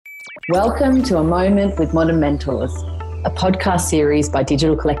Welcome to A Moment with Modern Mentors, a podcast series by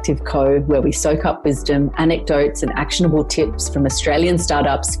Digital Collective Co, where we soak up wisdom, anecdotes and actionable tips from Australian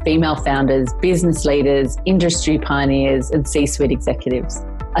startups, female founders, business leaders, industry pioneers and C-suite executives,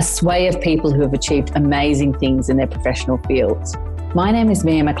 a sway of people who have achieved amazing things in their professional fields. My name is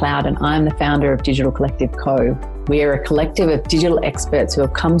Mia McLeod and I am the founder of Digital Collective Co. We are a collective of digital experts who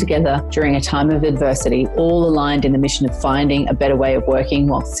have come together during a time of adversity, all aligned in the mission of finding a better way of working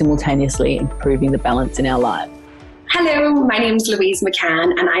while simultaneously improving the balance in our lives. Hello, my name is Louise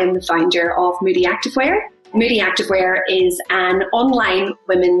McCann and I am the founder of Moody Activewear. Moody Activewear is an online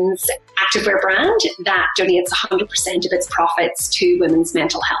women's activewear brand that donates 100% of its profits to women's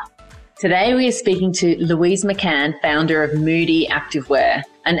mental health. Today we are speaking to Louise McCann, founder of Moody Activewear,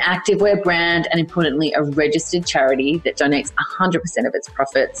 an activewear brand and importantly a registered charity that donates 100% of its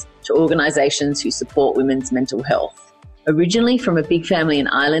profits to organisations who support women's mental health. Originally from a big family in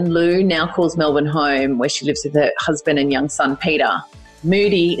Ireland, Lou now calls Melbourne home, where she lives with her husband and young son Peter.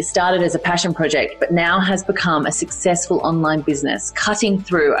 Moody started as a passion project but now has become a successful online business, cutting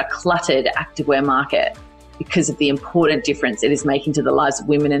through a cluttered activewear market because of the important difference it is making to the lives of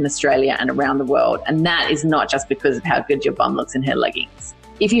women in Australia and around the world. And that is not just because of how good your bum looks in her leggings.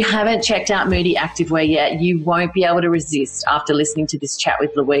 If you haven't checked out Moody Activewear yet, you won't be able to resist after listening to this chat with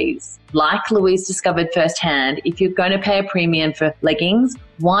Louise. Like Louise discovered firsthand, if you're going to pay a premium for leggings,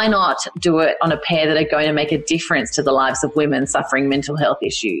 why not do it on a pair that are going to make a difference to the lives of women suffering mental health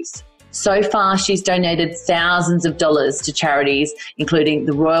issues? So far, she's donated thousands of dollars to charities, including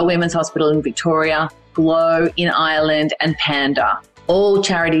the Royal Women's Hospital in Victoria, Glow in Ireland, and Panda, all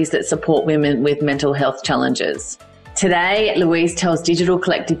charities that support women with mental health challenges. Today, Louise tells Digital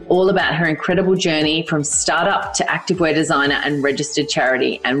Collective all about her incredible journey from startup to activewear designer and registered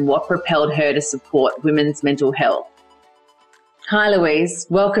charity and what propelled her to support women's mental health. Hi, Louise.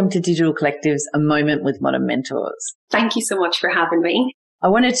 Welcome to Digital Collective's A Moment with Modern Mentors. Thank you so much for having me. I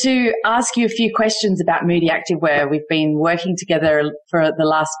wanted to ask you a few questions about Moody Activewear. We've been working together for the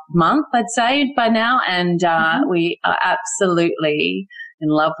last month, I'd say, by now, and we are absolutely in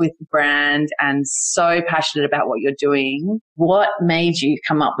love with the brand and so passionate about what you're doing. What made you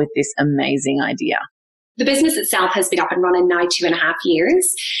come up with this amazing idea? The business itself has been up and running now 2.5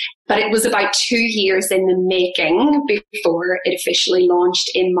 years, but it was about 2 years in the making before it officially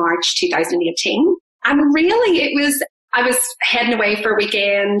launched in March 2018. And really I was heading away for a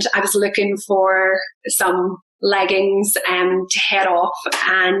weekend. I was looking for some leggings to head off,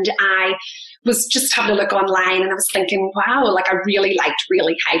 and I was just having a look online and I was thinking, wow, I really liked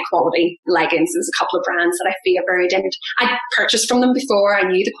really high quality leggings. There's a couple of brands that I favoured and I'd purchased from them before. I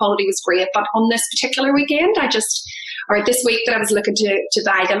knew the quality was great, but on this particular weekend, this week that I was looking to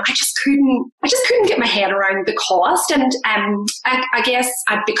buy them, I just couldn't get my head around the cost. And I guess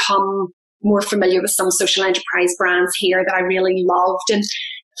I'd become more familiar with some social enterprise brands here that I really loved. And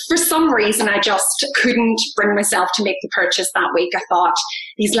for some reason, I just couldn't bring myself to make the purchase that week. I thought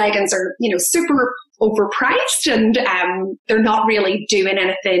these leggings are, super overpriced and they're not really doing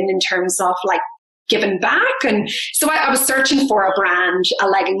anything in terms of giving back. And so I was searching for a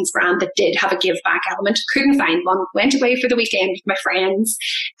leggings brand that did have a give back element. Couldn't find one. Went away for the weekend with my friends.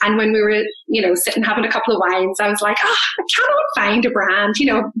 And when we were, sitting having a couple of wines, I was like, I cannot find a brand. Do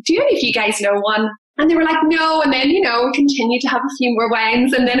any of you guys know one? And they were like, no. And then, we continued to have a few more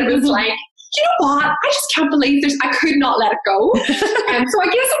wines. And then it was like, you know what? I just can't believe I could not let it go. And so I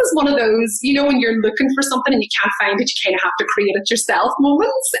guess it was one of those, when you're looking for something and you can't find it, you kind of have to create it yourself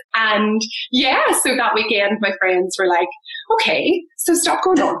moments. And so that weekend, my friends were like, okay, so stop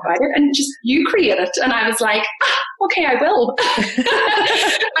going on about it and just you create it. And I was like, okay, I will.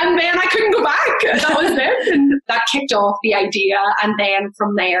 And then I couldn't go back. That was it. And that kicked off the idea. And then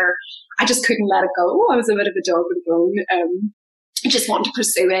from there, I just couldn't let it go. I was a bit of a dog with a bone. I just wanted to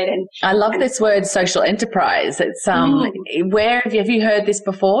pursue it. And I love this word, social enterprise. It's where have you heard this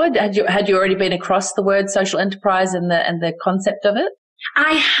before? Had you already been across the word social enterprise and the concept of it?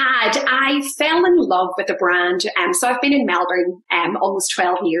 I fell in love with the brand. So I've been in Melbourne almost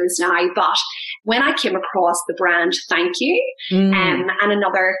 12 years now, but when I came across the brand Thank You and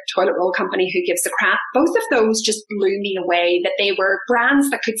another toilet roll company who gives a crap, both of those just blew me away, that they were brands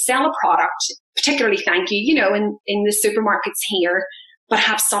that could sell a product, particularly Thank You, in the supermarkets here, but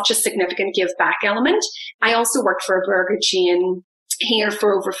have such a significant give back element. I also worked for a burger chain here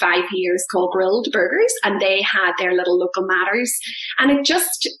for over 5 years called Grilled Burgers, and they had their little local matters. And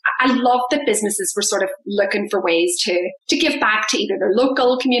I love that businesses were sort of looking for ways to give back to either their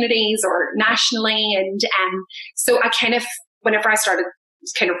local communities or nationally. And so I kind of, whenever I started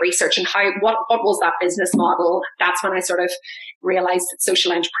kind of researching what was that business model. That's when I sort of realized that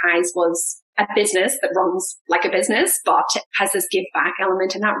social enterprise was a business that runs like a business, but has this give back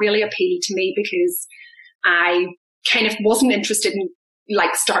element. And that really appealed to me because I kind of wasn't interested in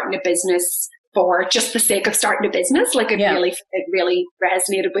like starting a business for just the sake of starting a business. Like it really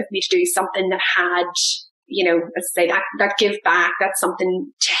resonated with me to do something that had, you know, let's say that give back, that's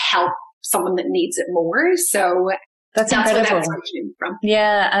something to help someone that needs it more. So that's incredible. Where that came from.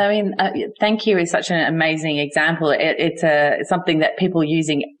 Yeah, I mean, thank you is such an amazing example. It's something that people are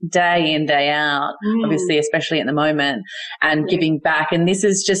using day in, day out, obviously, especially at the moment, and giving back. And this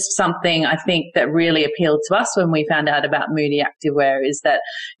is just something I think that really appealed to us when we found out about Moody Activewear, is that,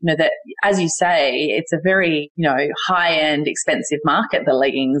 you know, that as you say, it's a very, you know, high-end, expensive market, the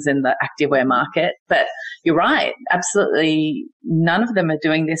leggings and the activewear market. But you're right, absolutely none of them are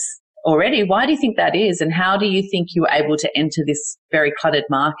doing this already. Why do you think that is? And how do you think you were able to enter this very cluttered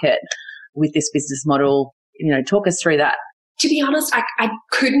market with this business model? You know, talk us through that. To be honest, I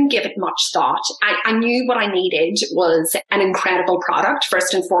couldn't give it much thought. I knew what I needed was an incredible product,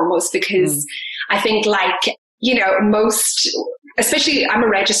 first and foremost, because I think, like, you know, especially I'm a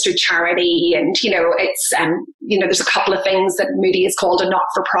registered charity, and, you know, it's, you know, there's a couple of things that Moody is called: a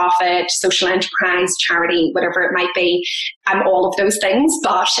not-for-profit, social enterprise, charity, whatever it might be. I'm all of those things,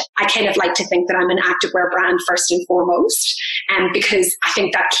 but I kind of like to think that I'm an activewear brand first and foremost, because I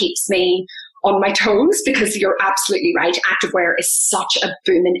think that keeps me on my toes, because you're absolutely right. Activewear is such a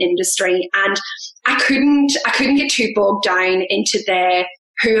booming industry, and I couldn't get too bogged down into the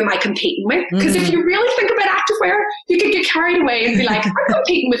who am I competing with? Because if you really think about activewear, you can get carried away and be like, I'm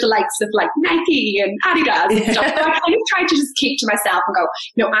competing with the likes of like Nike and Adidas and stuff. So I kind of tried to just keep to myself and go,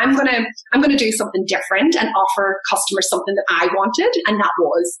 no, I'm gonna do something different and offer customers something that I wanted, and that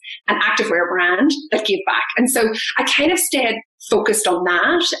was an activewear brand that gave back. And so I kind of stayed focused on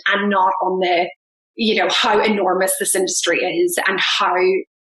that and not on the, you know, how enormous this industry is and how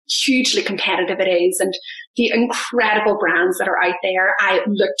hugely competitive it is, and the incredible brands that are out there I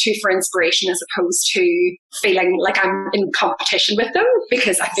look to for inspiration, as opposed to feeling like I'm in competition with them,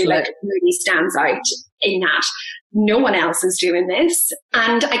 because I feel like Moody stands out in that no one else is doing this.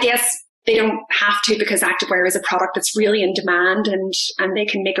 And I guess they don't have to, because activewear is a product that's really in demand, and they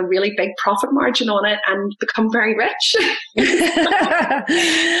can make a really big profit margin on it and become very rich. So,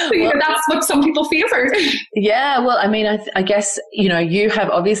 you know, that's what some people favor. Yeah, well, I mean, I guess, you know, you have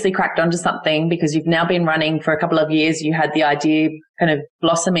obviously cracked onto something, because you've now been running for a couple of years. You had the idea kind of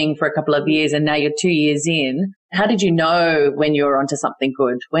blossoming for a couple of years, and now you're 2 years in. How did you know when you were onto something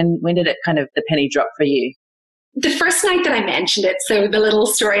good? When did it kind of, the penny drop for you? The first night that I mentioned it, so the little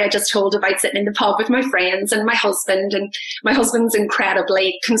story I just told about sitting in the pub with my friends and my husband's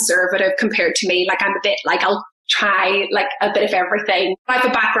incredibly conservative compared to me. Like, I'm a bit like, I'll try like a bit of everything. I have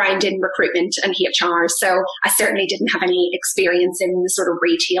a background in recruitment and HR, so I certainly didn't have any experience in the sort of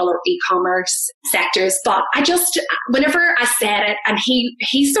retail or e-commerce sectors. But I just, whenever I said it, and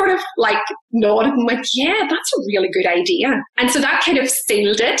he sort of like nodded and went, yeah, that's a really good idea. And so that kind of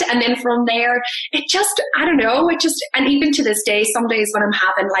sealed it. And then from there, it just, I don't know, and even to this day, some days when I'm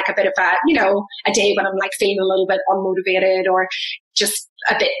having like a bit of a, you know, a day when I'm like feeling a little bit unmotivated or just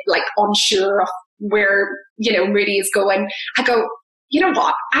a bit like unsure of where, you know, Moody is going, I go, you know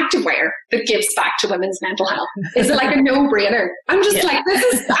what, activewear that gives back to women's mental health is like a no-brainer. I'm just like,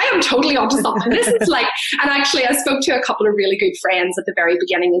 I am totally onto something. This is like, and actually I spoke to a couple of really good friends at the very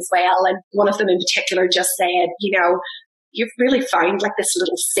beginning as well, and one of them in particular just said, you know, you've really found like this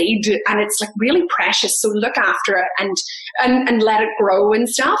little seed, and it's like really precious, so look after it and let it grow and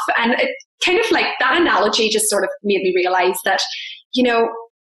stuff. And it kind of like, that analogy just sort of made me realize that, you know,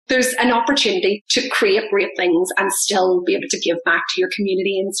 there's an opportunity to create great things and still be able to give back to your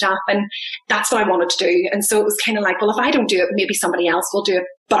community and stuff. And that's what I wanted to do. And so it was kind of like, well, if I don't do it, maybe somebody else will do it,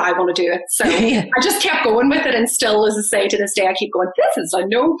 but I want to do it. So I just kept going with it. And still, as I say, to this day, I keep going, this is a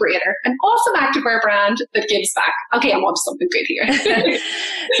no-brainer. An awesome activewear brand that gives back. Okay, I want something good here.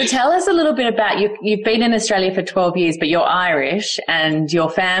 So tell us a little bit about, you've been in Australia for 12 years, but you're Irish, and your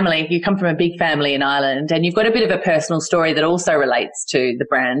family, you come from a big family in Ireland, and you've got a bit of a personal story that also relates to the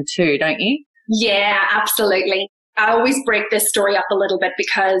brand too, don't you? Yeah, absolutely. I always break this story up a little bit,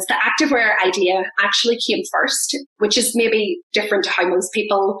 because the activewear idea actually came first, which is maybe different to how most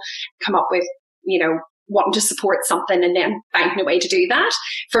people come up with, you know, wanting to support something and then finding a way to do that.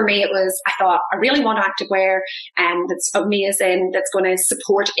 For me, it was, I thought, I really want activewear that's amazing, that's going to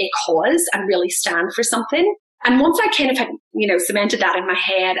support a cause and really stand for something. And once I kind of had, you know, cemented that in my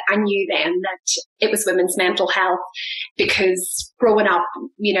head, I knew then that it was women's mental health, because growing up,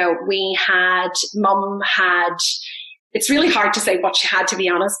 you know, Mum had it's really hard to say what she had, to be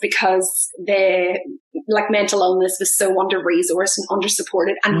honest, because mental illness was so under-resourced and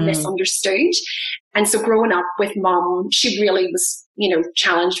under-supported and misunderstood. And so growing up with mum, she really was,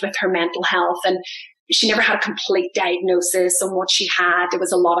 challenged with her mental health, and she never had a complete diagnosis on what she had. There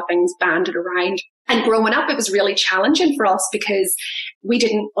was a lot of things banded around. And growing up, it was really challenging for us because we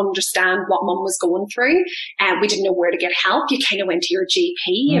didn't understand what mum was going through, and we didn't know where to get help. You kind of went to your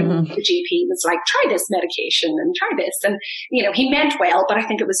GP, and the GP was like, try this medication and try this. And, he meant well, but I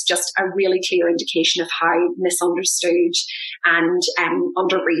think it was just a really clear indication of how misunderstood and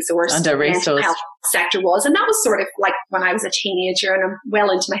under-resourced the mental health sector was. And that was sort of like when I was a teenager, and I'm well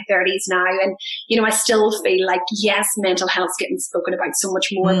into my 30s now. And, I still feel like, yes, mental health's getting spoken about so much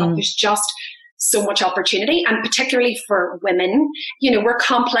more, but there's just so much opportunity, and particularly for women, we're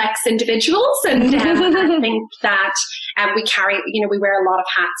complex individuals, and I think that we carry, we wear a lot of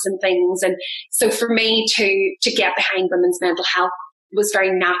hats and things. And so for me to get behind women's mental health was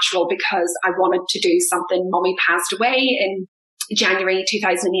very natural, because I wanted to do something. Mummy passed away in January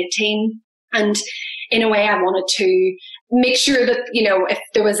 2018. And in a way, I wanted to make sure that, if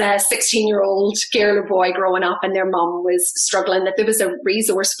there was a 16-year-old girl or boy growing up and their mum was struggling, that there was a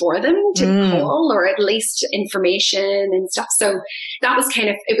resource for them to call, or at least information and stuff. So that was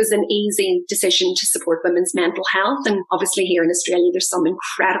it was an easy decision to support women's mental health. And obviously here in Australia, there's some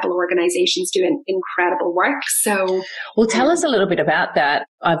incredible organisations doing incredible work. So, well, tell us a little bit about that.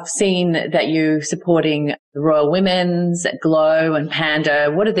 I've seen that you're supporting the Royal Women's, Glow and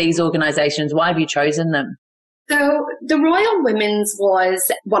Panda. What are these organisations? Why have you chosen them? So the Royal Women's was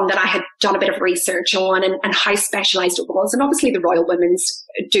one that I had done a bit of research on, and how specialised it was. And obviously the Royal Women's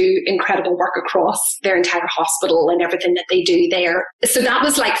do incredible work across their entire hospital and everything that they do there. So that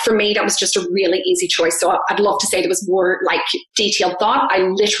was for me, that was just a really easy choice. So I'd love to say there was more detailed thought. I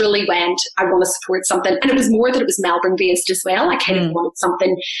literally went, I want to support something. And it was more that it was Melbourne based as well. I kind of wanted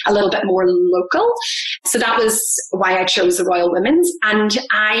something a little bit more local. So that was why I chose the Royal Women's. And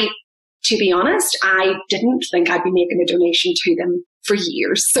to be honest, I didn't think I'd be making a donation to them for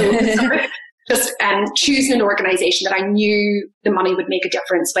years. So just choosing an organisation that I knew the money would make a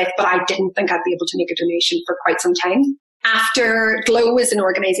difference with, but I didn't think I'd be able to make a donation for quite some time. After Glow is an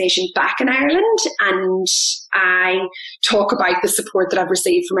organisation back in Ireland, and I talk about the support that I've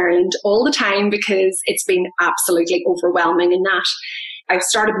received from Ireland all the time, because it's been absolutely overwhelming in that. I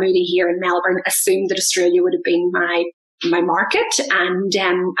started Moody here in Melbourne, assumed that Australia would have been my market. And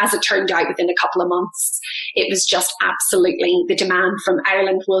as it turned out, within a couple of months, it was just absolutely, the demand from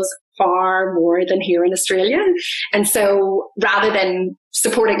Ireland was far more than here in Australia. And so rather than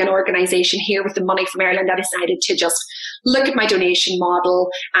supporting an organisation here with the money from Ireland, I decided to just look at my donation model,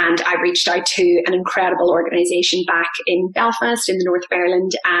 and I reached out to an incredible organisation back in Belfast in the north of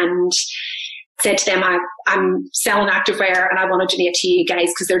Ireland, and said to them, I'm selling activewear and I want to donate to you guys,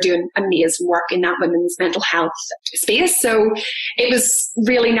 because they're doing amazing work in that women's mental health space. So it was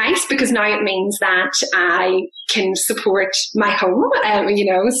really nice, because now it means that I can support my home,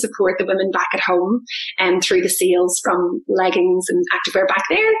 support the women back at home, through the sales from leggings and activewear back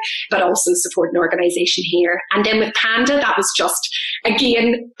there, but also support an organisation here. And then with Panda, that was just,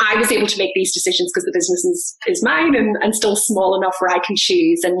 again, I was able to make these decisions because the business is mine and still small enough where I can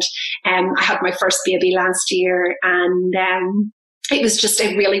choose. And I had my first baby last year, and it was just,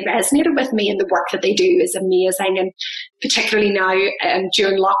 it really resonated with me, and the work that they do is amazing. And particularly now,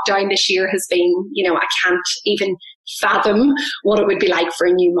 during lockdown this year has been, I can't even fathom what it would be like for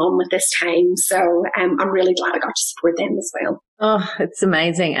a new mum at this time. So I'm really glad I got to support them as well. Oh, it's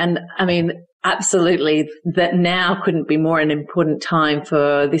amazing. And I mean, absolutely, that now couldn't be more an important time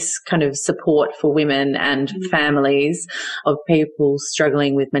for this kind of support for women and families of people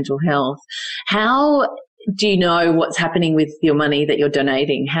struggling with mental health. How do you know what's happening with your money that you're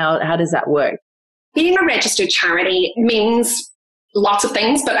donating? How does that work? Being a registered charity means lots of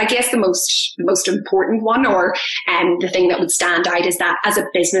things, but I guess the most important one, or the thing that would stand out, is that as a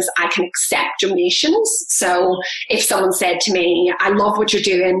business, I can accept donations. So if someone said to me, I love what you're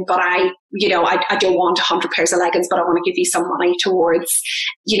doing, but I don't want 100 pairs of leggings, but I want to give you some money towards,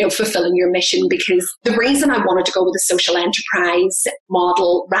 fulfilling your mission. Because the reason I wanted to go with a social enterprise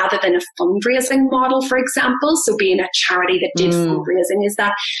model rather than a fundraising model, for example, so being a charity that did fundraising, is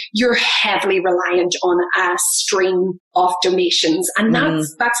that you're heavily reliant on a stream of donations. And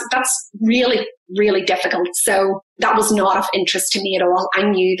that's really, really difficult. So that was not of interest to me at all. I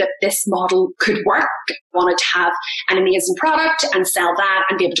knew that this model could work. I wanted to have an amazing product and sell that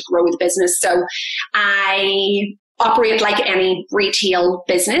and be able to grow the business. So I operate like any retail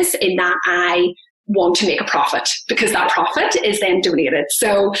business, in that I want to make a profit, because that profit is then donated.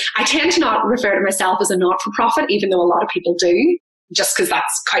 So I tend to not refer to myself as a not-for-profit, even though a lot of people do, just because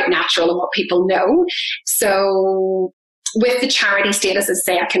that's quite natural and what people know. So with the charity status, as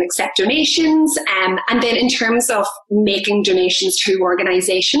I say, I can accept donations. And then in terms of making donations to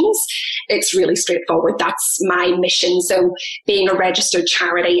organisations, it's really straightforward. That's my mission. So being a registered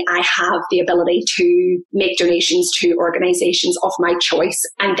charity, I have the ability to make donations to organisations of my choice.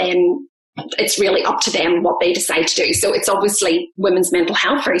 And then it's really up to them what they decide to do. So it's obviously women's mental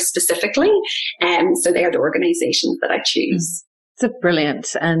health very specifically. So they're the organisations that I choose. It's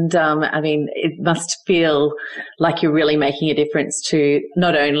brilliant. And I mean, it must feel like you're really making a difference to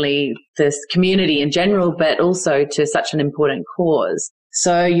not only this community in general, but also to such an important cause.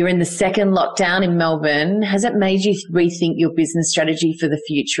 So you're in the second lockdown in Melbourne. Has it made you rethink your business strategy for the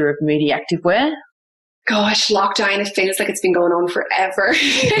future of Moody Activewear? Gosh, lockdown, it feels like it's been going on forever.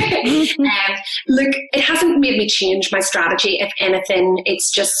 Look, it hasn't made me change my strategy. If anything,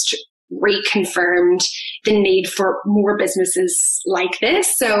 it's just reconfirmed the need for more businesses like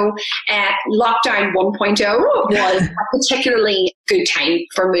this. So lockdown 1.0 was a particularly good time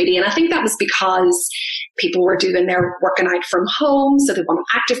for Moody. And I think that was because people were doing their working out from home. So they wanted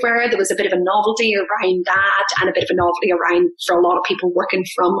activewear. There was a bit of a novelty around that, and a bit of a novelty around for a lot of people working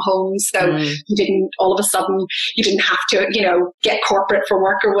from home. So you didn't, all of a sudden, you didn't have to, get corporate for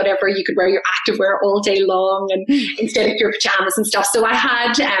work or whatever. You could wear your activewear all day long and instead of your pajamas and stuff. So I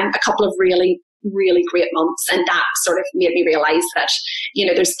had a couple of really great months, and that sort of made me realize that,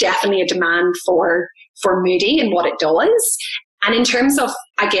 there's definitely a demand for Moody and what it does. And in terms of,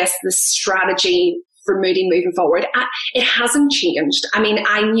 I guess, the strategy for Moody moving forward, it hasn't changed. I mean,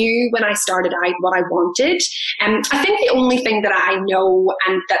 I knew when I started out what I wanted. And I think the only thing that I know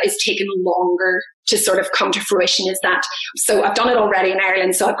and that is taken longer to sort of come to fruition is that, so I've done it already in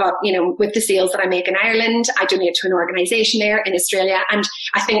Ireland. So I've got, with the sales that I make in Ireland, I donate to an organisation there in Australia. And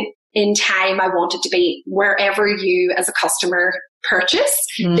I think in time, I want it to be wherever you as a customer purchase,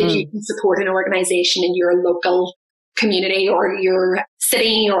 that you can support an organisation in your local community or your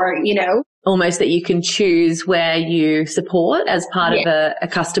city or, Almost that you can choose where you support as part of a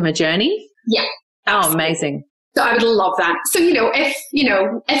customer journey. Yeah. Oh, amazing. So I would love that. So,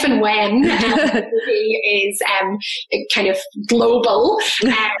 if and when it is kind of global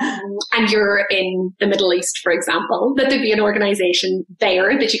and you're in the Middle East, for example, that there'd be an organisation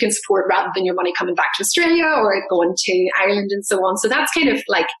there that you can support rather than your money coming back to Australia or going to Ireland and so on. So that's kind of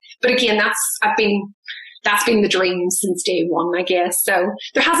like, but again, that's been the dream since day one, I guess. So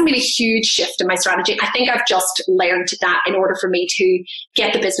there hasn't been a huge shift in my strategy. I think I've just learned that in order for me to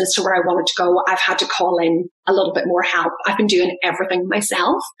get the business to where I wanted to go, I've had to call in a little bit more help. I've been doing everything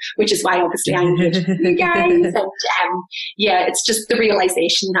myself, which is why obviously I engage with you guys. And it's just the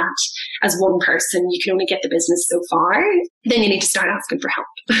realization that as one person, you can only get the business so far. Then you need to start asking for help.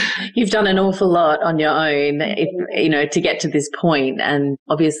 You've done an awful lot on your own, to get to this point. And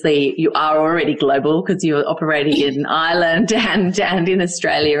obviously you are already global because you're operating in Ireland and in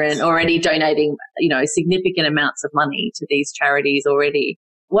Australia and already donating, significant amounts of money to these charities already.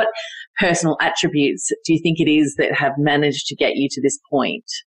 What personal attributes do you think it is that have managed to get you to this point?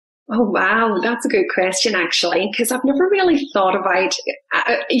 Oh, wow. That's a good question, actually, because I've never really thought about,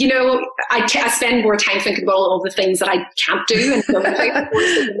 I spend more time thinking about all the things that I can't do and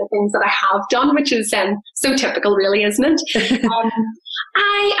the things that I have done, which is so typical, really, isn't it?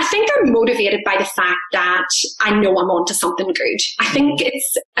 I think I'm motivated by the fact that I know I'm onto something good. I think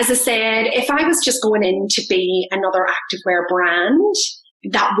it's, as I said, if I was just going in to be another activewear brand,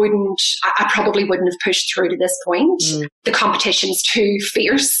 I probably wouldn't have pushed through to this point. The competition's too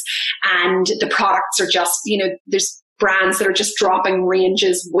fierce and the products are just, there's brands that are just dropping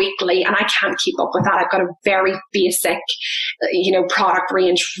ranges weekly and I can't keep up with that. I've got a very basic, product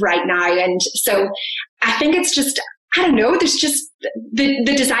range right now. And so I think it's just, I don't know, there's just the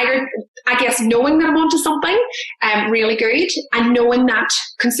desire, I guess, knowing that I'm onto something really good and knowing that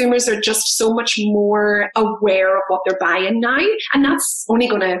consumers are just so much more aware of what they're buying now. And that's only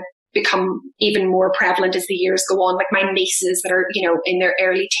going to become even more prevalent as the years go on. Like my nieces that are, in their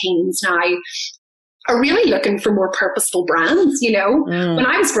early teens now are really looking for more purposeful brands, When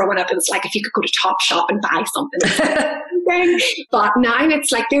I was growing up, it was like if you could go to Topshop and buy something. But now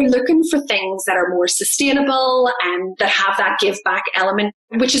it's like they're looking for things that are more sustainable and that have that give back element,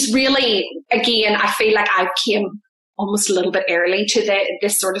 which is really, again, I feel like I came almost a little bit early to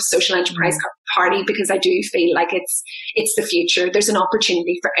this sort of social enterprise party because I do feel like it's the future. There's an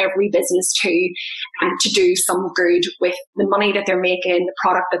opportunity for every business to do some good with the money that they're making, the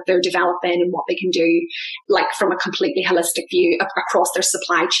product that they're developing, and what they can do, like from a completely holistic view across their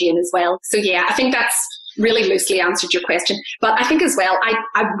supply chain as well. So yeah, I think that's really loosely answered your question. But I think as well,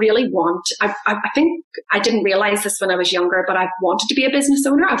 I really want, I think I didn't realize this when I was younger, but I've wanted to be a business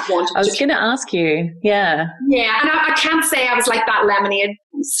owner. I was going to ask you. Yeah. Yeah. And I can't say I was like that lemonade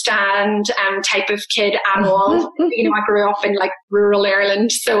stand type of kid at all. You know, I grew up in like rural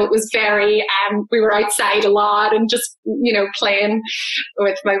Ireland, so it was very, we were outside a lot and just, you know, playing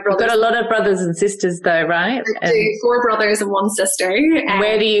with my brothers. You've got a lot of brothers and sisters though, right? I do, 4 brothers and 1 sister.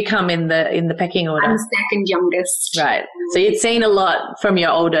 Where do you come in the pecking order? I'm second youngest. Right. So you'd seen a lot from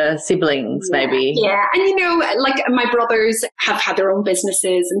your older siblings, maybe. Yeah. And you know, like my brothers have had their own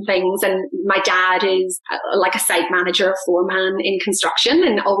businesses and things, and my dad is like a site manager, foreman in construction,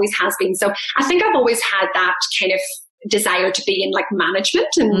 and always has been. So I think I've always had that kind of desire to be in like management,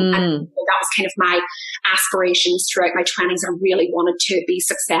 and that was kind of my aspirations throughout my 20s. I really wanted to be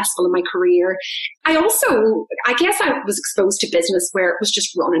successful in my career. I guess I was exposed to business where it was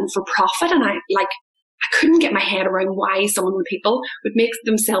just running for profit, and I couldn't get my head around why people would make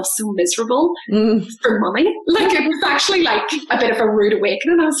themselves so miserable for money. Like, it was actually like a bit of a rude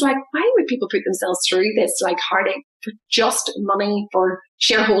awakening. I was like, why would people put themselves through this like heartache for just money, for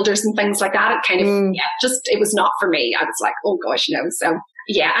shareholders and things like that? It kind of, it was not for me. I was like, oh gosh, no. So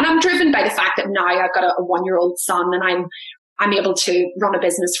yeah. And I'm driven by the fact that now I've got a 1-year-old son, and I'm able to run a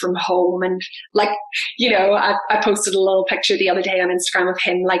business from home. And like, you know, I posted a little picture the other day on Instagram of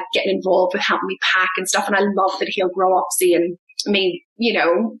him like getting involved with helping me pack and stuff. And I love that he'll grow up seeing me, you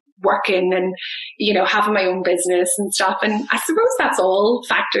know, working and, you know, having my own business and stuff. And I suppose that's all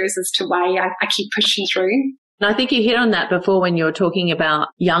factors as to why I keep pushing through. And I think you hit on that before when you were talking about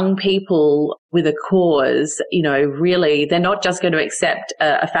young people with a cause. You know, really, they're not just going to accept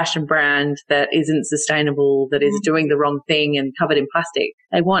a fashion brand that isn't sustainable, that is doing the wrong thing and covered in plastic.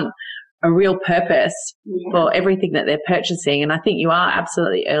 They want a real purpose for everything that they're purchasing. And I think you are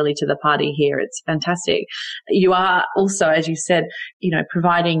absolutely early to the party here. It's fantastic. You are also, as you said, you know,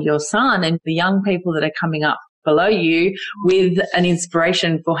 providing your son and the young people that are coming up below you with an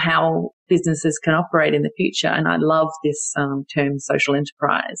inspiration for how businesses can operate in the future. And I love this term, social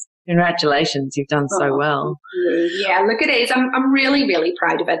enterprise. Congratulations, you've done so well. Yeah, look, it is. I'm really, really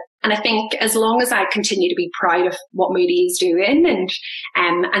proud of it. And I think as long as I continue to be proud of what Moody is doing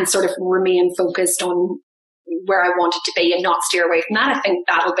and sort of remain focused on where I want it to be and not steer away from that, I think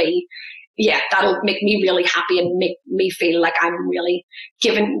that'll make me really happy and make me feel like I'm really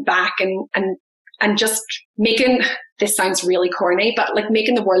giving back and just making, this sounds really corny, but like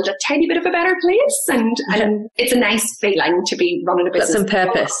making the world a tiny bit of a better place. And it's a nice feeling to be running a business. Got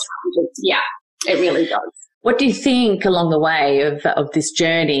some purpose. Yeah, it really does. What do you think along the way of this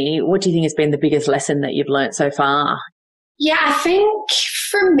journey? What do you think has been the biggest lesson that you've learned so far? Yeah, I think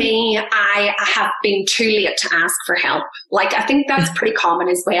for me, I have been too late to ask for help. Like, I think that's pretty common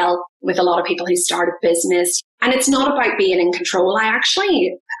as well with a lot of people who start a business. And it's not about being in control.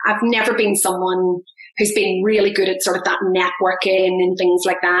 I've never been someone who's been really good at sort of that networking and things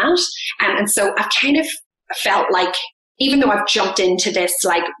like that. And so I've kind of felt like, even though I've jumped into this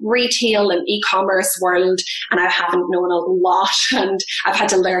like retail and e-commerce world and I haven't known a lot and I've had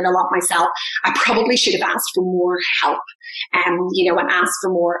to learn a lot myself, I probably should have asked for more help and asked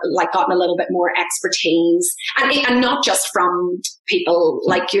for more, like gotten a little bit more expertise and not just from people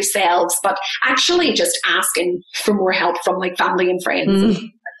like yourselves, but actually just asking for more help from like family and friends. And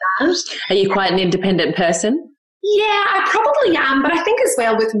like that. Are you quite an independent person? Yeah, I probably am. But I think as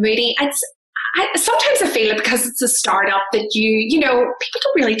well with Moody, sometimes I feel it because it's a startup that people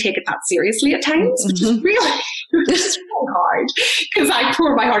don't really take it that seriously at times, which is really hard because I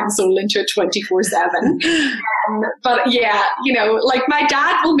pour my heart and soul into it 24/7. But yeah, like my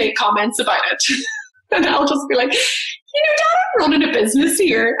dad will make comments about it and I'll just be like, Dad, I'm running a business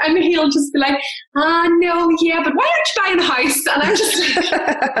here. And he'll just be like, no, yeah, but why aren't you buying a house? And I'm just like,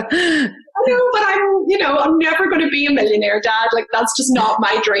 I know, but I'm never going to be a millionaire, Dad. Like, that's just not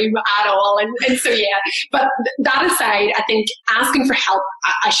my dream at all. And so, yeah, but that aside, I think asking for help,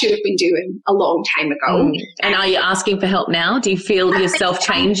 I should have been doing a long time ago. And are you asking for help now? Do you feel yourself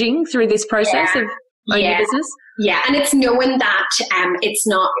changing through this process of owning your business? Yeah, and it's knowing that it's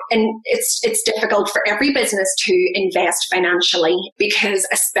not, and it's difficult for every business to invest financially because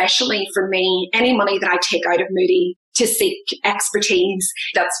especially for me, any money that I take out of Moody to seek expertise,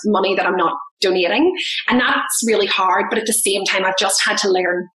 that's money that I'm not donating. And that's really hard. But at the same time, I've just had to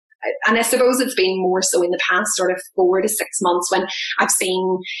learn And I suppose it's been more so in the past sort of 4 to 6 months when I've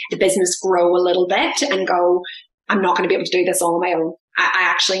seen the business grow a little bit and go, I'm not going to be able to do this all on my own. I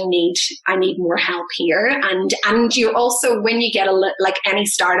actually need more help here. And you also, when you get like any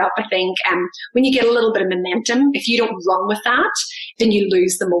startup, I think, when you get a little bit of momentum, if you don't run with that, then you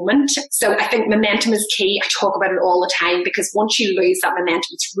lose the moment. So I think momentum is key. I talk about it all the time because once you lose that momentum,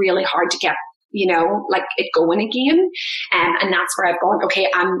 it's really hard to get, like it going again. And that's where I've gone, okay,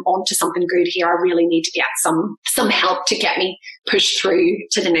 I'm onto something good here. I really need to get some help to get me pushed through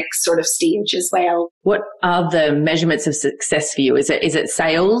to the next sort of stage as well. What are the measurements of success for you? Is it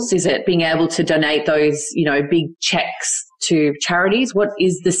sales? Is it being able to donate those, big checks to charities? What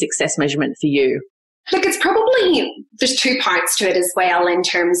is the success measurement for you? Look, it's probably, there's 2 parts to it as well in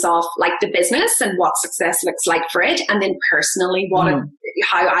terms of like the business and what success looks like for it. And then personally,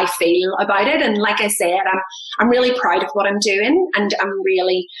 how I feel about it. And like I said, I'm really proud of what I'm doing and I'm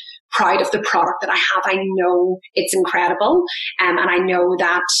really proud of the product that I have. I know it's incredible. And I know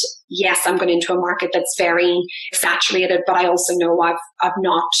that, yes, I'm going into a market that's very saturated, but I also know I've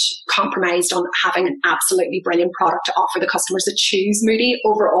not compromised on having an absolutely brilliant product to offer the customers that choose Moody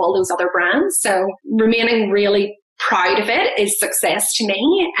over all those other brands. So remaining really proud of it is success to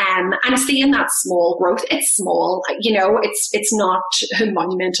me. I'm seeing that small growth. It's small, it's not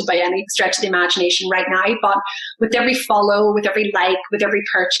monumental by any stretch of the imagination right now, but with every follow, with every like, with every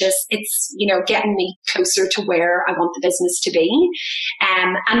purchase, it's, getting me closer to where I want the business to be.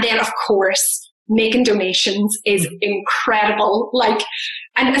 And then of course, making donations is incredible.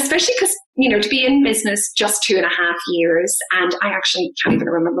 And especially because, to be in business just 2.5 years, and I actually can't even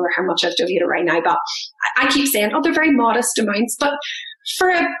remember how much I've donated right now, but I keep saying, they're very modest amounts, but for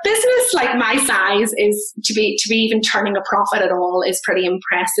a business like my size is to be even turning a profit at all is pretty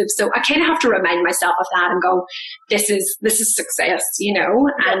impressive. So I kind of have to remind myself of that and go, this is success,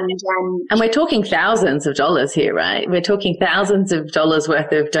 And we're talking thousands of dollars here, right? We're talking thousands of dollars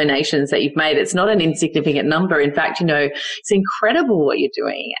worth of donations that you've made. It's not an insignificant number. In fact, it's incredible what you're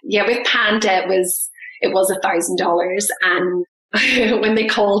doing. Yeah, with Panda, it was $1,000, and when they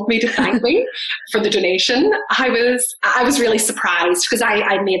called me to thank me for the donation, I was really surprised because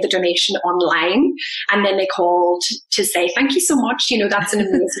I made the donation online, and then they called to say, thank you so much. That's an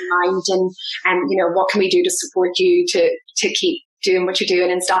amazing amount, and what can we do to support you to keep doing what you're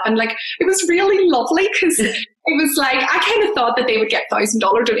doing and stuff. And it was really lovely because it was I kind of thought that they would get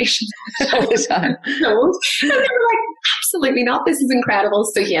 $1,000 donations all the time. No. And they were absolutely not. This is incredible.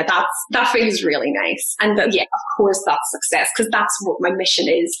 So yeah, that feels really nice. And yeah, of course that's success because that's what my mission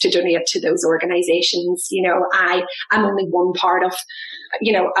is, to donate to those organizations. I'm only one part of,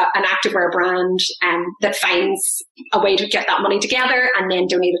 an activewear brand that finds a way to get that money together and then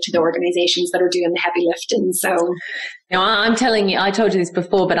donate it to the organizations that are doing the heavy lifting. So I'm telling you, I told you this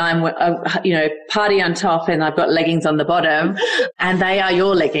before, but I'm, party on top and I've got leggings on the bottom, and they are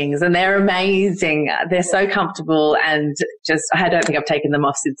your leggings and they're amazing. They're so comfortable and I don't think I've taken them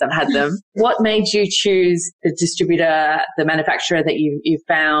off since I've had them. What made you choose the distributor, the manufacturer that you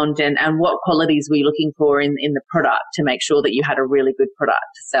found, and what qualities were you looking for in the product to make sure that you had a really good product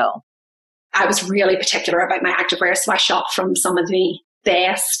to sell? I was really particular about my activewear, so I shopped from some of the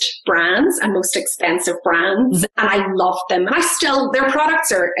best brands and most expensive brands, and I loved them. And their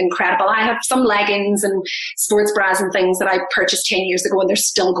products are incredible. I have some leggings and sports bras and things that I purchased 10 years ago and they're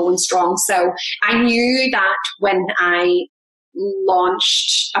still going strong. So I knew that when I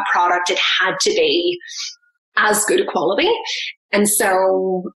launched a product, it had to be as good a quality. And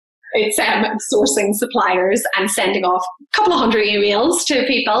so it's sourcing suppliers and sending off a couple of hundred emails to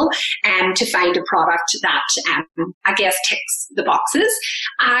people to find a product that I guess ticks the boxes.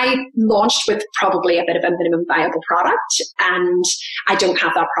 I launched with probably a bit of a minimum viable product, and I don't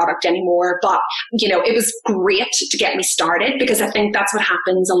have that product anymore. But, it was great to get me started, because I think that's what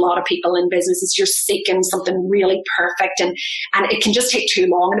happens. A lot of people in business is you're seeking something really perfect, and it can just take too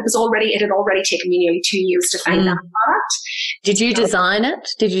long. And it had already taken me nearly 2 years to find that product. Did you design it?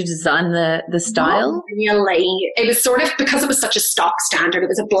 Did you design the style? Not really. It was sort of, because it was such a stock standard, it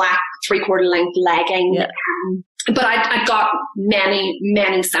was a black 3/4 length legging. Yeah. But I got many,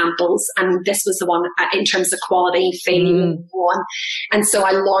 many samples, and this was the one in terms of quality, feel, one. And so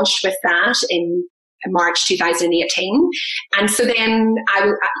I launched with that in March 2018. And so then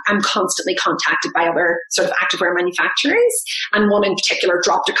I'm constantly contacted by other sort of activewear manufacturers, and one in particular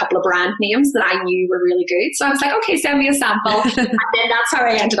dropped a couple of brand names that I knew were really good. So I was like, okay, send me a sample. And then that's how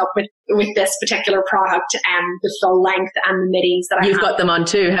I ended up with this particular product, the full length and the middies that You've got them on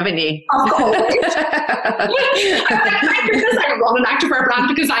too, haven't you? Of course. I run an activewear brand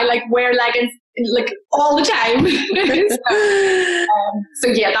because I wear leggings. like all the time. So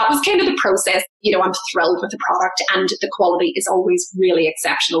yeah, that was kind of the process. You know, I'm thrilled with the product, and the quality is always really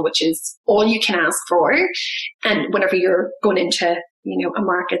exceptional, which is all you can ask for. And whenever you're going into, you know, a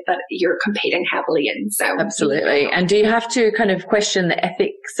market that you're competing heavily in. So absolutely. And do you have to kind of question the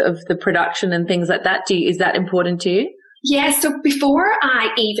ethics of the production and things like that? Is that important to you? Yeah, so before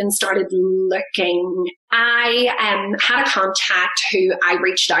I even started looking, I had a contact who I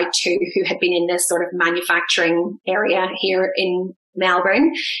reached out to who had been in this sort of manufacturing area here in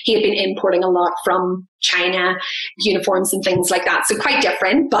Melbourne. He had been importing a lot from China, uniforms and things like that. So quite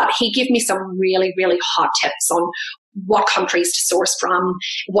different, but he gave me some really, really hot tips on what countries to source from,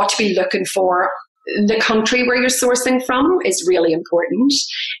 what to be looking for. The country where you're sourcing from is really important,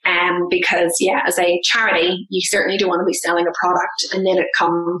 because yeah, as a charity, you certainly don't want to be selling a product and then it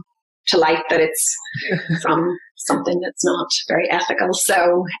come to light that it's from something that's not very ethical.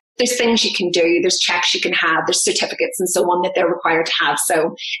 So there's things you can do, there's checks you can have, there's certificates and so on that they're required to have.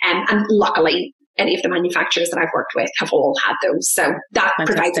 So, and luckily, any of the manufacturers that I've worked with have all had those. So that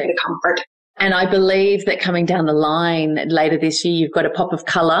provides me the comfort. And I believe that coming down the line later this year, you've got a pop of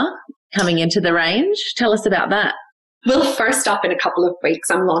colour coming into the range. Tell us about that. Well, first up in a couple of weeks,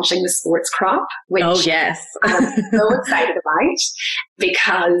 I'm launching the sports crop, which oh, yes. I'm so excited about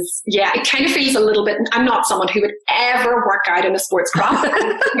because, yeah, it kind of feels a little bit, I'm not someone who would ever work out in a sports crop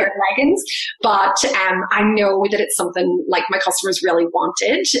and wear leggings, but I know that it's something like my customers really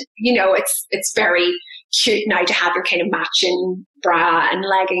wanted. You know, it's very cute now to have your kind of matching bra and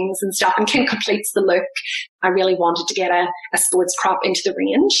leggings and stuff, and kind of completes the look. I really wanted to get a sports crop into the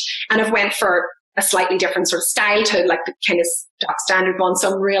range, and I've went for a slightly different sort of style to like the kind of stock standard one.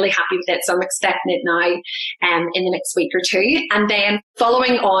 So I'm really happy with it. So I'm expecting it now in the next week or two. And then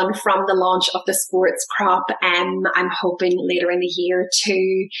following on from the launch of the sports crop, I'm hoping later in the year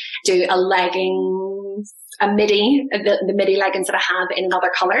to do a leggings, a midi, the midi leggings that I have in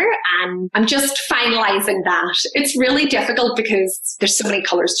another colour. And I'm just finalising that. It's really difficult because there's so many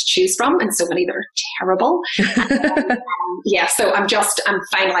colours to choose from and so many that are terrible. Yeah, so I'm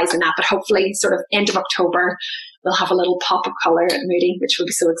finalising that, but hopefully sort of end of October, we'll have a little pop of colour at Moody, which will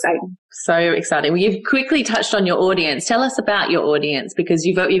be so exciting. So exciting. Well, you've quickly touched on your audience. Tell us about your audience, because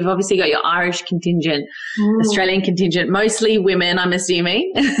you've obviously got your Irish contingent, Australian contingent, mostly women, I'm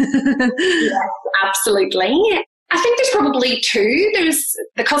assuming. Yes, absolutely. I think there's probably two. There's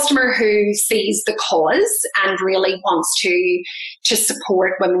the customer who sees the cause and really wants to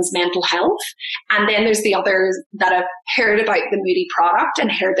support women's mental health. And then there's the others that have heard about the Moody product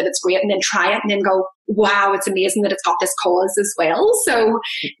and heard that it's great and then try it and then go, wow, it's amazing that it's got this cause as well. So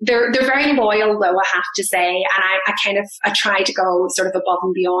they're very loyal, though, I have to say. And I try to go sort of above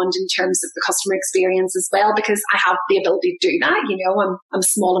and beyond in terms of the customer experience as well, because I have the ability to do that. You know, I'm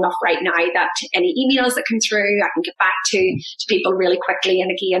small enough right now that any emails that come through, I can get back to people really quickly.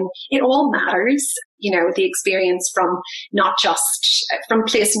 And again, it all matters. You know, the experience from not just from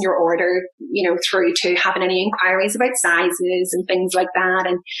placing your order, you know, through to having any inquiries about sizes and things like that,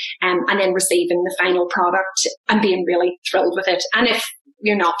 and then receiving the final product and being really thrilled with it. And if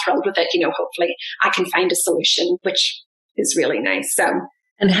you're not thrilled with it, you know, hopefully I can find a solution, which is really nice. So,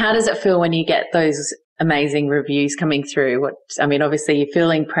 and how does it feel when you get those amazing reviews coming through? Obviously you're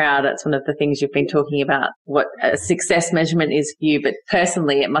feeling proud. That's one of the things you've been talking about, what a success measurement is for you, but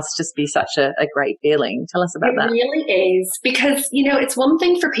personally it must just be such a great feeling. Tell us about that. It really is, because, you know, it's one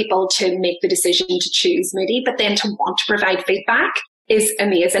thing for people to make the decision to choose Moody, but then to want to provide feedback is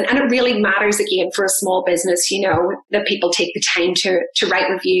amazing. And it really matters, again, for a small business, you know, that people take the time to write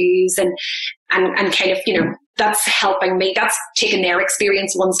reviews and kind of, you know, that's helping me. That's taken their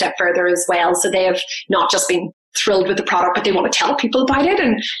experience one step further as well. So they have not just been thrilled with the product, but they want to tell people about it.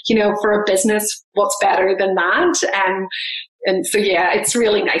 And, you know, for a business, what's better than that? And so, yeah, it's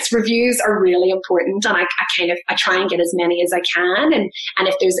really nice. Reviews are really important. And I try and get as many as I can. And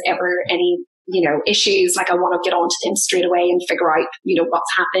if there's ever any, you know, issues, like I want to get onto them straight away and figure out, you know,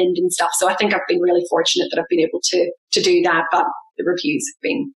 what's happened and stuff. So I think I've been really fortunate that I've been able to do that. But the reviews have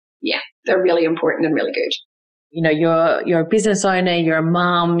been, yeah, they're really important and really good. You know, you're a business owner, you're a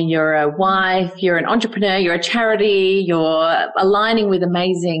mum, you're a wife, you're an entrepreneur, you're a charity, you're aligning with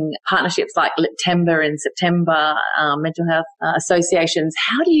amazing partnerships like Timber in September, mental health associations.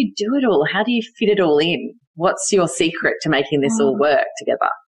 How do you do it all? How do you fit it all in? What's your secret to making this all work together?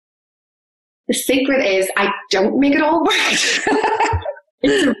 The secret is I don't make it all work.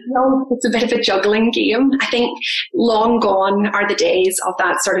 It's a bit of a juggling game. I think long gone are the days of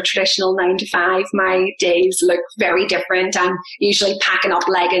that sort of traditional 9 to 5. My days look very different. I'm usually packing up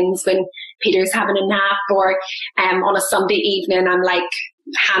leggings when Peter's having a nap, or on a Sunday evening I'm like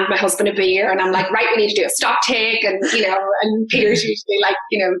hand my husband a beer and I'm like, right, we need to do a stock take. And, and Peter's usually like,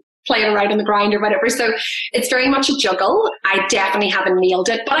 playing around on the ground or whatever. So it's very much a juggle. I definitely haven't nailed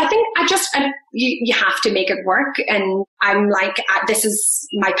it, but I think you have to make it work. And I'm like, this is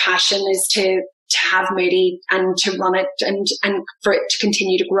my passion, is to have Moody and to run it and for it to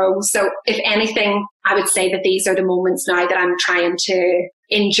continue to grow. So if anything, I would say that these are the moments now that I'm trying to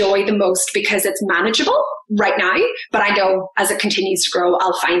enjoy the most, because it's manageable right now. But I know as it continues to grow,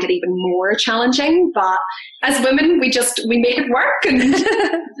 I'll find it even more challenging. But as women, we make it work, and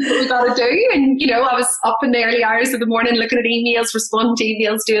what we got to do. And, I was up in the early hours of the morning looking at emails, responding to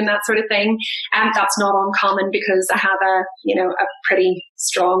emails, doing that sort of thing. And that's not uncommon because I have a pretty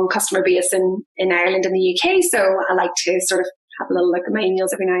strong customer base in Ireland and the UK. So I like to sort of have a little look at my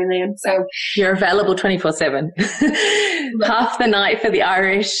emails every now and then. So you're available 24/7. Half the night for the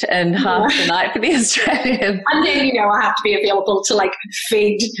Irish and half the night for the Australian. And then, I have to be available to like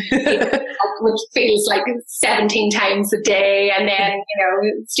feed, which feels like 17 times a day. And then,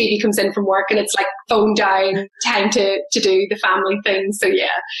 Stevie comes in from work and it's like phone down, time to do the family thing. So yeah,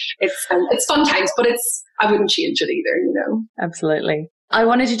 it's fun times, but I wouldn't change it either, Absolutely. I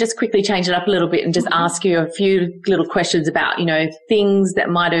wanted to just quickly change it up a little bit and just ask you a few little questions about, things that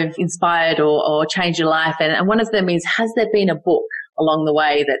might have inspired or changed your life. And one of them is, has there been a book along the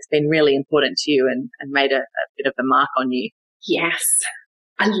way that's been really important to you and made a bit of a mark on you? Yes.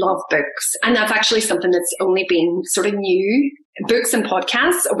 I love books. And that's actually something that's only been sort of new. Books and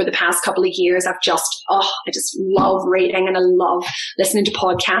podcasts over the past couple of years. I just love reading, and I love listening to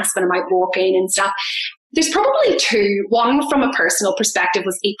podcasts when I'm out walking and stuff. There's probably two. One from a personal perspective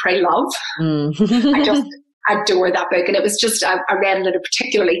was Eat, Pray, Love. I just adore that book. And it was just, I read it at a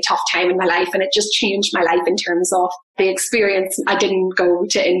particularly tough time in my life, and it just changed my life in terms of the experience. I didn't go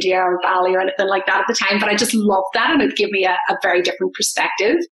to India or Bali or anything like that at the time, but I just loved that, and it gave me a very different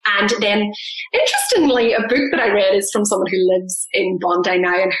perspective. And then, interestingly, a book that I read is from someone who lives in Bondi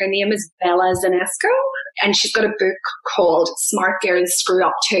now, and her name is Bella Zanesco, and she's got a book called Smart Girls Screw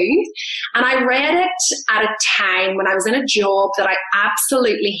Up Too. And I read it at a time when I was in a job that I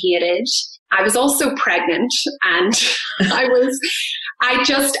absolutely hated. I was also pregnant, and I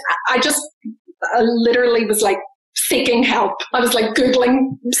literally was like seeking help. I was like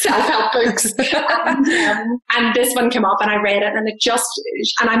Googling self-help books. And this one came up, and I read it, and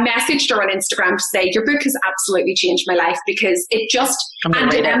I messaged her on Instagram to say, your book has absolutely changed my life, because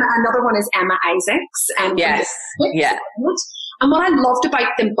another one is Emma Isaacs. Yes. Yeah. And what I loved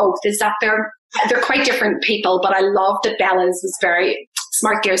about them both is that they're quite different people, but I loved that Bella's was very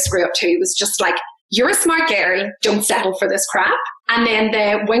Smart Girl Screw Up Too. Was just like, you're a smart girl, don't settle for this crap. And then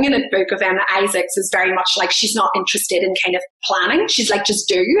the Winging It book of Emma Isaacs is very much like, she's not interested in kind of planning. She's like, just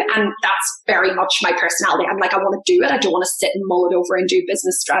do. And that's very much my personality. I'm like, I want to do it. I don't want to sit and mull it over and do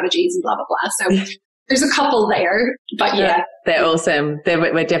business strategies and blah, blah, blah. So there's a couple there, but yeah. They're awesome.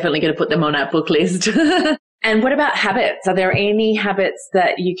 We're definitely going to put them on our book list. And what about habits? Are there any habits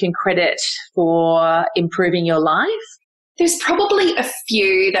that you can credit for improving your life? There's probably a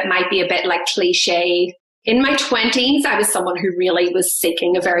few that might be a bit like cliche. In my 20s, I was someone who really was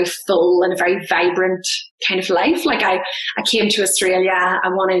seeking a very full and a very vibrant kind of life. Like I came to Australia, I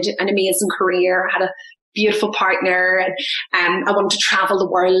wanted an amazing career, I had a beautiful partner, and I wanted to travel the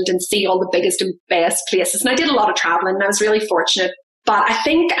world and see all the biggest and best places. And I did a lot of traveling, and I was really fortunate. But I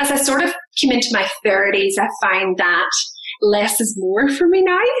think as I sort of came into my 30s, I find that less is more for me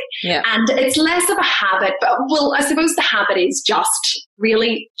now. Yeah. And it's less of a habit, but I suppose the habit is just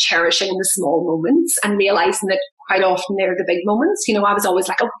really cherishing the small moments and realizing that quite often they're the big moments. I was always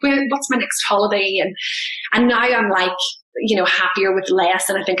like, oh, what's my next holiday? And now I'm like, happier with less.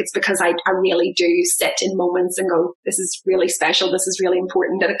 And I think it's because I really do sit in moments and go, this is really special. This is really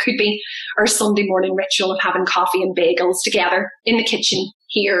important. And it could be our Sunday morning ritual of having coffee and bagels together in the kitchen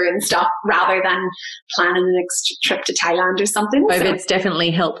here and stuff, rather than planning the next trip to Thailand or something. COVID's definitely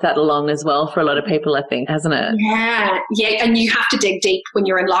helped that along as well for a lot of people, I think, hasn't it? Yeah. And you have to dig deep when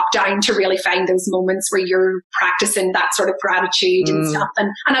you're in lockdown to really find those moments where you're practicing that sort of gratitude and stuff. And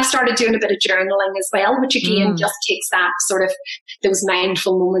I've started doing a bit of journaling as well, which again just takes that sort of those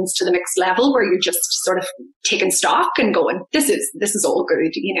mindful moments to the next level, where you're just sort of taking stock and going, this is all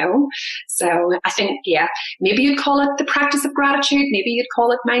good, So I think, maybe you'd call it the practice of gratitude. Maybe you'd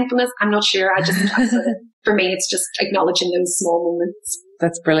call it mindfulness. I'm not sure. For me, it's just acknowledging those small moments.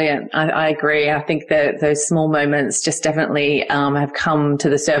 That's brilliant. I agree. I think that those small moments just definitely have come to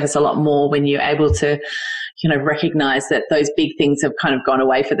the surface a lot more when you're able to, recognize that those big things have kind of gone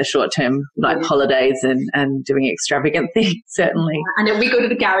away for the short term, like holidays and doing extravagant things, certainly. And then we go to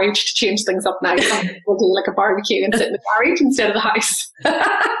the garage to change things up now. We'll do like a barbecue and sit in the garage instead of the house.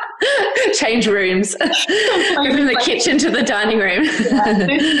 Change rooms. Go from the kitchen to the dining room.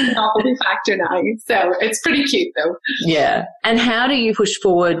 This is a novelty factor now. So it's pretty cute though. Yeah. And how do you push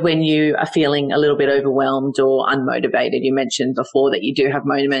forward when you are feeling a little bit overwhelmed or unmotivated? You mentioned before that you do have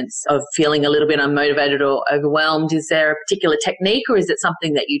moments of feeling a little bit unmotivated or overwhelmed. Is there a particular technique, or is it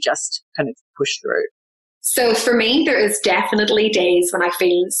something that you just kind of push through? So for me, there is definitely days when I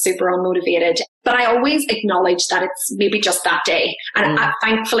feel super unmotivated, but I always acknowledge that it's maybe just that day. And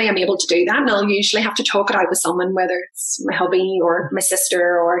thankfully I'm able to do that. And I'll usually have to talk it out with someone, whether it's my hubby or my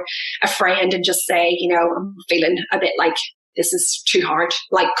sister or a friend, and just say, I'm feeling a bit like this is too hard.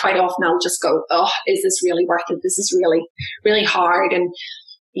 Like quite often I'll just go, oh, is this really worth it? This is really, really hard. And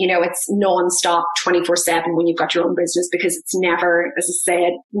it's non-stop 24/7 when you've got your own business, because it's never, as I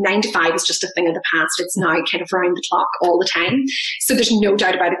said, 9 to 5 is just a thing of the past. It's now kind of around the clock all the time. So there's no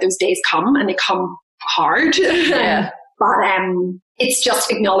doubt about it. Those days come, and they come hard. Yeah. But it's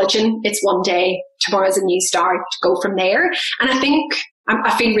just acknowledging it's one day, tomorrow's a new start, go from there. And I think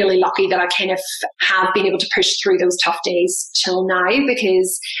I feel really lucky that I kind of have been able to push through those tough days till now,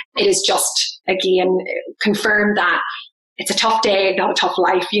 because it is just, again, confirmed that it's a tough day, not a tough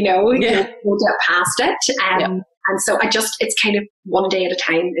life, We'll get past it. And so it's kind of one day at a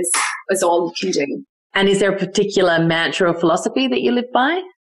time is all you can do. And is there a particular mantra or philosophy that you live by?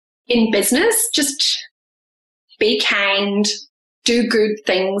 In business, just be kind, do good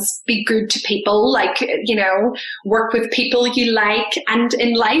things, be good to people, work with people you like, and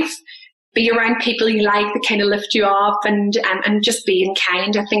in life, be around people you like that kind of lift you up, and just being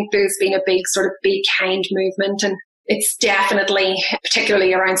kind. I think there's been a big sort of be kind movement, and it's definitely,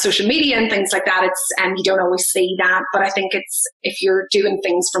 particularly around social media and things like that, it's you don't always see that, but I think it's, if you're doing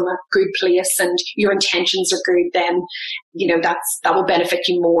things from a good place and your intentions are good, then that will benefit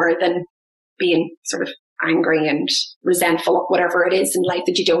you more than being sort of angry and resentful of whatever it is in life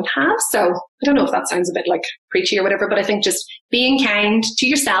that you don't have. So I don't know if that sounds a bit like preachy or whatever, but I think just being kind to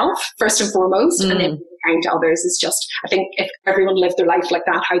yourself first and foremost, and then being kind to others is just, I think if everyone lived their life like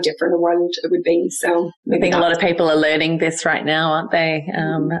that, how different the world it would be. So I think a lot of people are learning this right now, aren't they?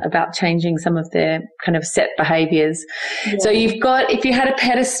 About changing some of their kind of set behaviors. Yeah. So if you had a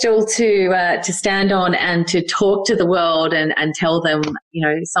pedestal to stand on and to talk to the world and tell them,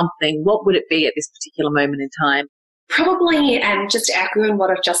 something, what would it be at this particular moment in time? Probably just echoing what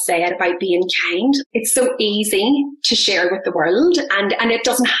I've just said about being kind. It's so easy to share with the world, and it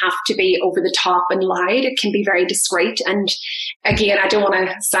doesn't have to be over the top and loud. It can be very discreet. And again, I don't want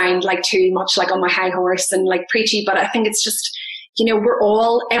to sound like too much like on my high horse and like preachy, but I think it's just,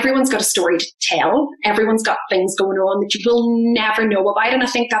 everyone's got a story to tell. Everyone's got things going on that you will never know about. And I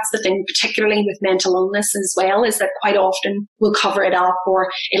think that's the thing, particularly with mental illness as well, is that quite often we'll cover it up,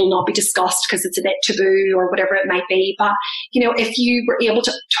 or it'll not be discussed because it's a bit taboo or whatever it might be. But, if you were able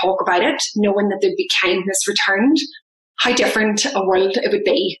to talk about it, knowing that there'd be kindness returned, how different a world it would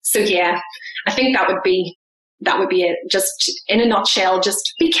be. So yeah, I think that would be it. Just in a nutshell,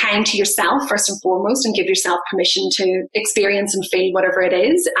 just be kind to yourself first and foremost, and give yourself permission to experience and feel whatever it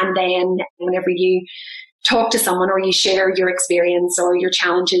is. And then whenever you talk to someone or you share your experience or your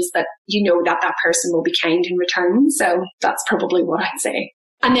challenges, that that person will be kind in return. So that's probably what I'd say.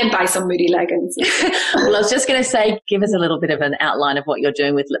 And then buy some Moody leggings. Well, I was just going to say, give us a little bit of an outline of what you're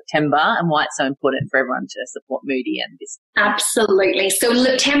doing with Liptember and why it's so important for everyone to support Moody and this. Absolutely. So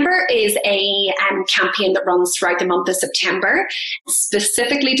Liptember is a campaign that runs throughout the month of September,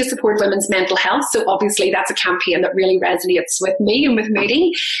 specifically to support women's mental health. So obviously that's a campaign that really resonates with me and with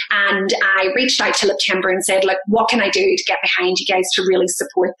Moody. And I reached out to Liptember and said, what can I do to get behind you guys to really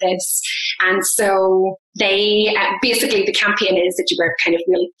support this? And so they basically, the campaign is that you wear kind of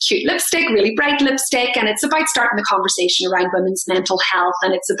really cute lipstick, really bright lipstick, and it's about starting the conversation around women's mental health,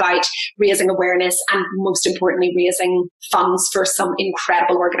 and it's about raising awareness and, most importantly, raising funds for some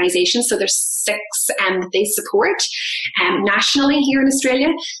incredible organisations. So there's 6 that they support nationally here in Australia.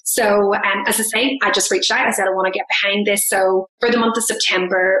 So as I say, I just reached out. I said I want to get behind this. So for the month of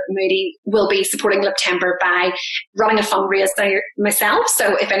September, Moody will be supporting Liptember by running a fundraiser myself.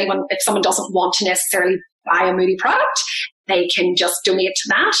 So if someone doesn't want to necessarily buy a Moody product, they can just donate to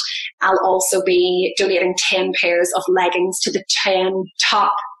that. I'll also be donating 10 pairs of leggings to the 10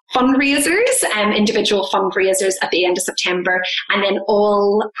 top fundraisers, individual fundraisers at the end of September, and then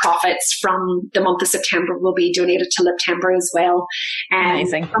all profits from the month of September will be donated to Liptember as well.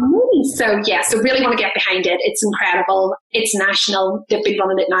 Amazing. So really want to get behind it. It's incredible. It's national. They've been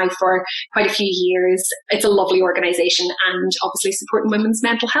running it now for quite a few years. It's a lovely organisation and obviously supporting women's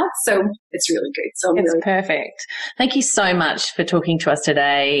mental health. So it's really good. So it's perfect. Thank you so much for talking to us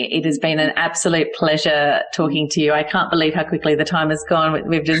today. It has been an absolute pleasure talking to you. I can't believe how quickly the time has gone.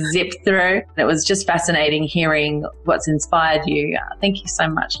 We've just zipped through. It was just fascinating hearing what's inspired you. Thank you so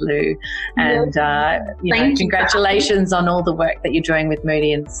much, Lou. And congratulations on all the work that you're doing with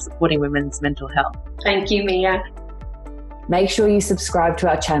Moody and supporting women's mental health. Thank you, Mia. Make sure you subscribe to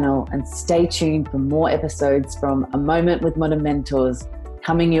our channel and stay tuned for more episodes from A Moment with Modern Mentors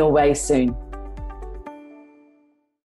coming your way soon.